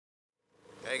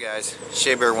Hey guys,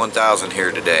 Shea Bear 1000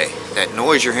 here today. That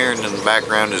noise you're hearing in the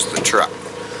background is the truck.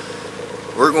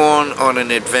 We're going on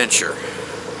an adventure.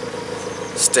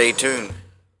 Stay tuned.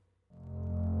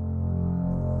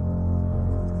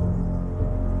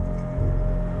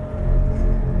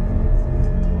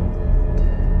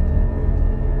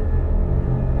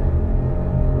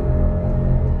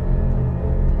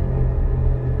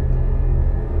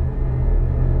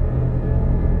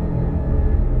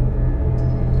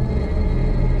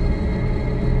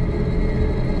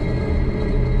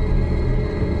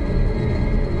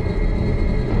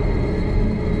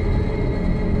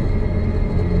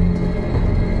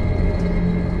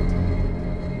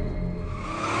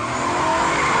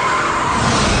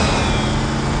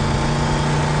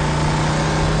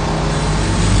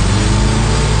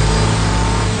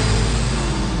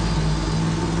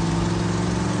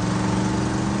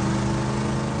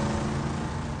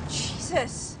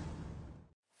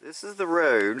 This is the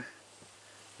road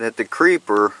that the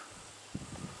creeper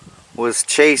was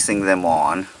chasing them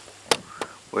on,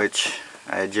 which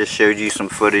I just showed you some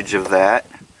footage of that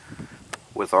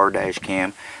with our dash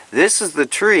cam. This is the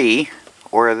tree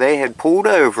where they had pulled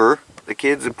over, the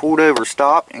kids had pulled over,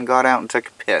 stopped, and got out and took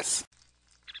a piss.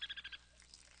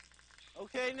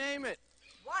 Okay, name it.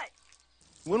 What?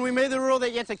 When we made the rule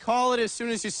that you have to call it as soon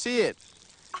as you see it.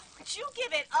 Oh, would you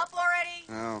give it up already?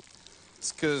 No.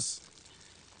 It's because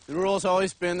the rule's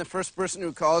always been the first person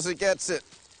who calls it gets it.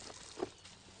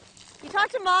 You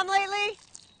talked to Mom lately?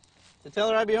 To tell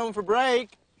her I'd be home for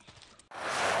break.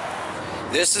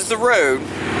 This is the road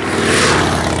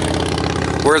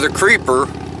where the creeper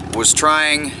was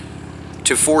trying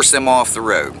to force them off the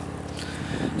road.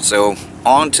 So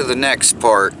on to the next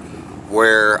part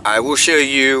where I will show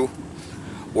you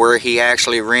where he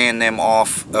actually ran them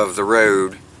off of the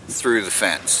road through the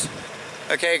fence.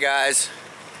 Okay guys,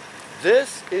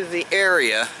 this is the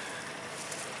area.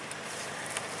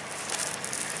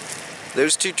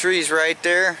 Those two trees right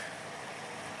there.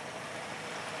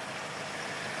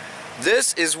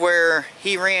 This is where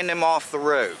he ran them off the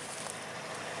road.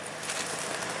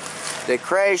 They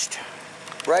crashed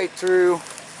right through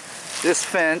this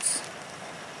fence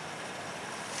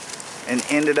and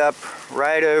ended up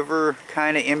right over,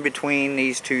 kind of in between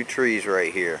these two trees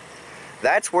right here.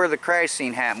 That's where the crash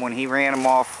scene happened, when he ran them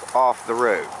off the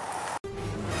road.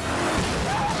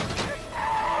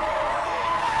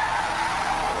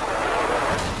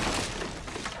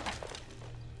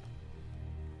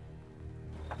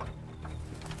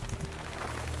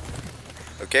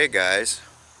 Okay guys,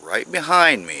 right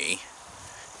behind me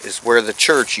is where the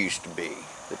church used to be.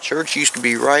 The church used to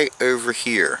be right over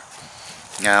here.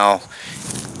 Now,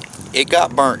 it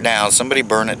got burnt down. Somebody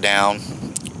burned it down.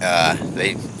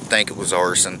 They think it was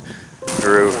arson.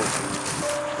 Drove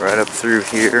right up through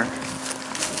here.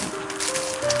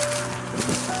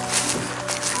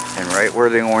 And right where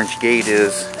the orange gate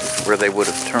is where they would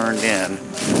have turned in.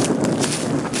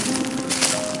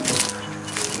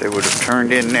 They would have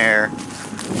turned in there.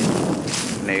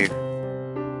 And they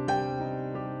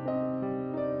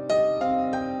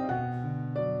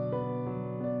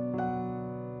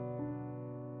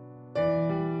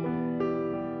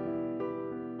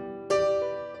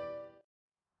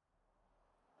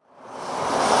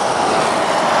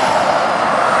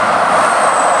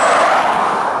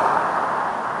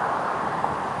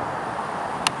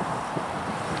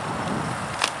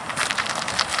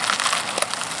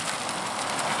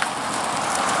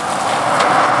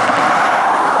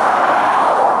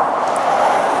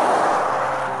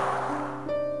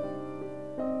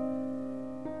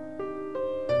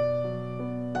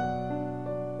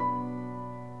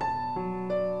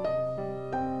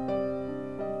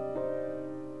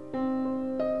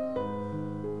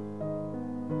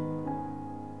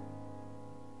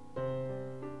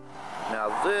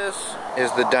Now this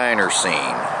is the diner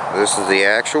scene. This is the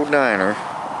actual diner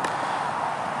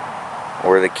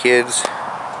where the kids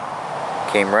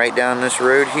came right down this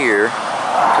road here,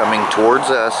 coming towards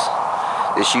us.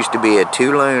 This used to be a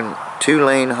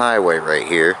two-lane highway right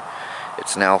here.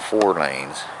 It's now 4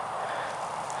 lanes.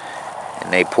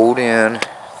 And they pulled in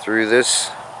through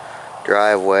this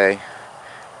driveway,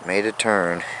 made a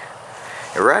turn.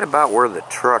 And right about where the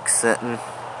truck's sitting,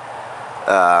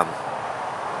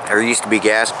 there used to be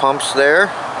gas pumps there.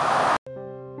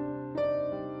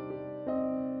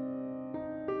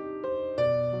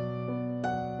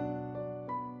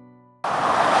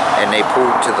 And they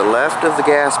pulled to the left of the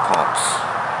gas pumps.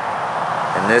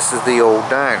 And this is the old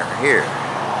diner here.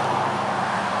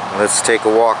 Let's take a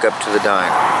walk up to the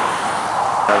diner.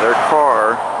 Now their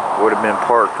car would have been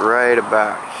parked right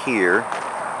about here.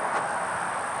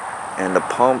 And the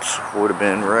pumps would have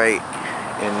been right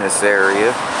in this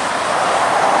area.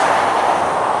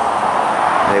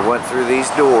 They went through these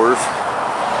doors.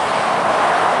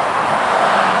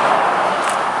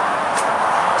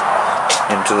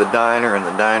 Into the diner, and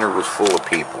the diner was full of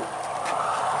people.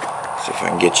 See if I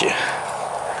can get you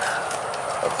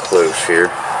up close here.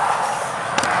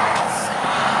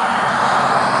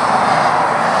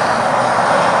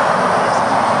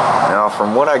 Now,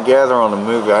 from what I gather on the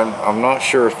movie, I'm not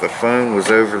sure if the phone was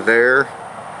over there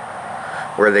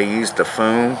where they used the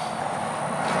phone,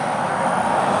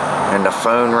 and the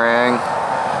phone rang.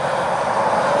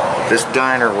 This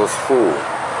diner was full.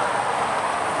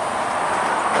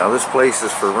 Now this place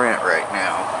is for rent right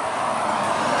now.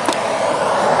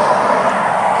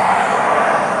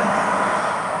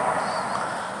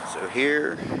 So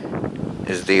here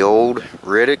is the old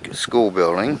Riddick School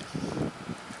Building.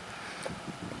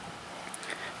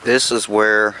 This is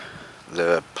where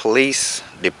the police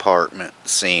department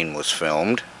scene was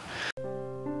filmed.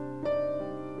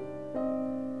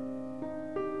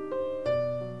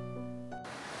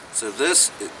 So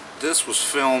this was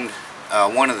filmed.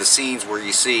 One of the scenes where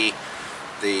you see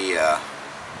the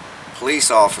police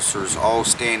officers all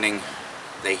standing,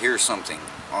 they hear something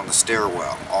on the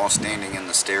stairwell, all standing in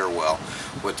the stairwell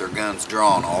with their guns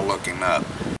drawn, all looking up.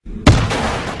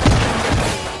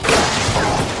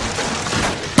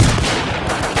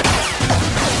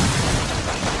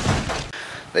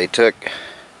 They took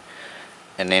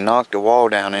and they knocked a wall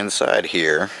down inside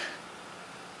here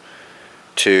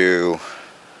to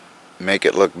make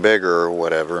it look bigger or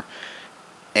whatever.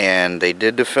 And they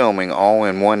did the filming all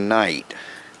in one night,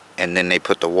 and then they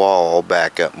put the wall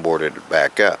back up and boarded it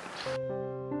back up.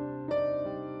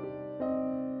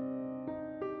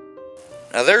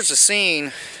 Now there's a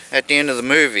scene at the end of the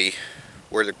movie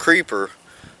where the creeper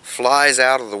flies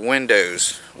out of the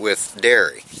windows with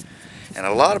Derry, and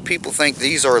a lot of people think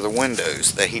these are the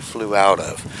windows that he flew out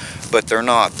of, but they're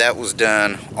not. That was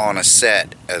done on a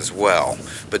set as well,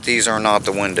 but these are not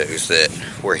the windows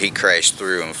where he crashed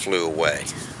through and flew away.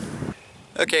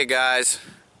 Okay guys,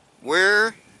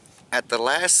 we're at the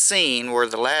last scene where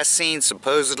the last scene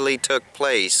supposedly took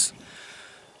place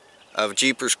of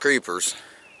Jeepers Creepers.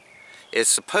 It's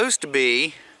supposed to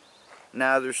be,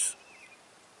 now there's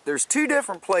two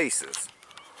different places.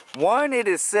 One, it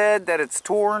is said that it's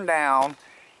torn down,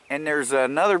 and there's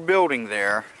another building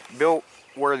there built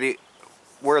where the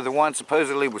one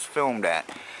supposedly was filmed at.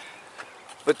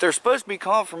 But there's supposed to be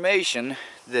confirmation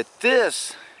that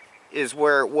this is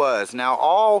where it was. Now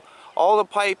all the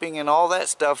piping and all that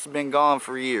stuff's been gone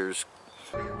for years.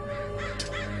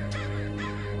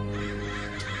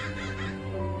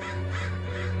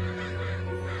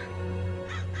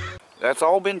 That's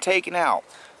all been taken out.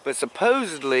 But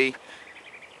supposedly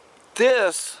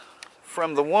this,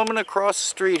 from the woman across the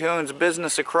street who owns a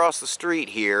business across the street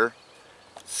here,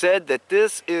 said that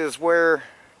this is where,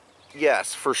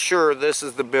 yes, for sure this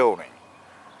is the building.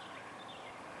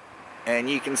 And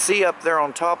you can see up there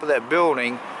on top of that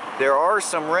building, there are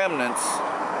some remnants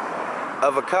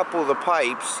of a couple of the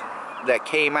pipes that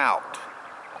came out.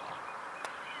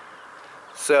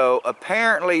 So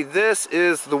apparently this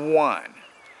is the one,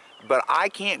 but I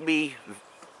can't be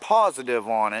positive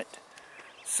on it.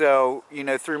 So, you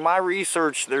know, through my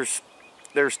research, there's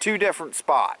two different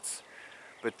spots,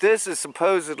 but this is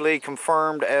supposedly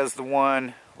confirmed as the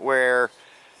one where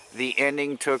the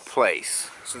ending took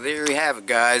place. So there you have it,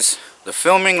 guys. The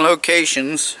filming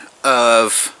locations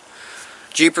of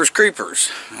Jeepers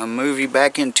Creepers, a movie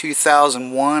back in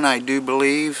 2001, I do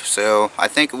believe. So I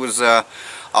think it was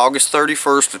August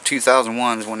 31st of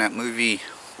 2001 is when that movie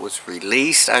was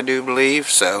released, I do believe.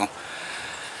 So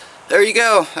there you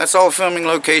go. That's all filming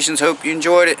locations. Hope you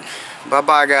enjoyed it. Bye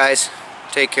bye, guys.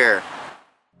 Take care.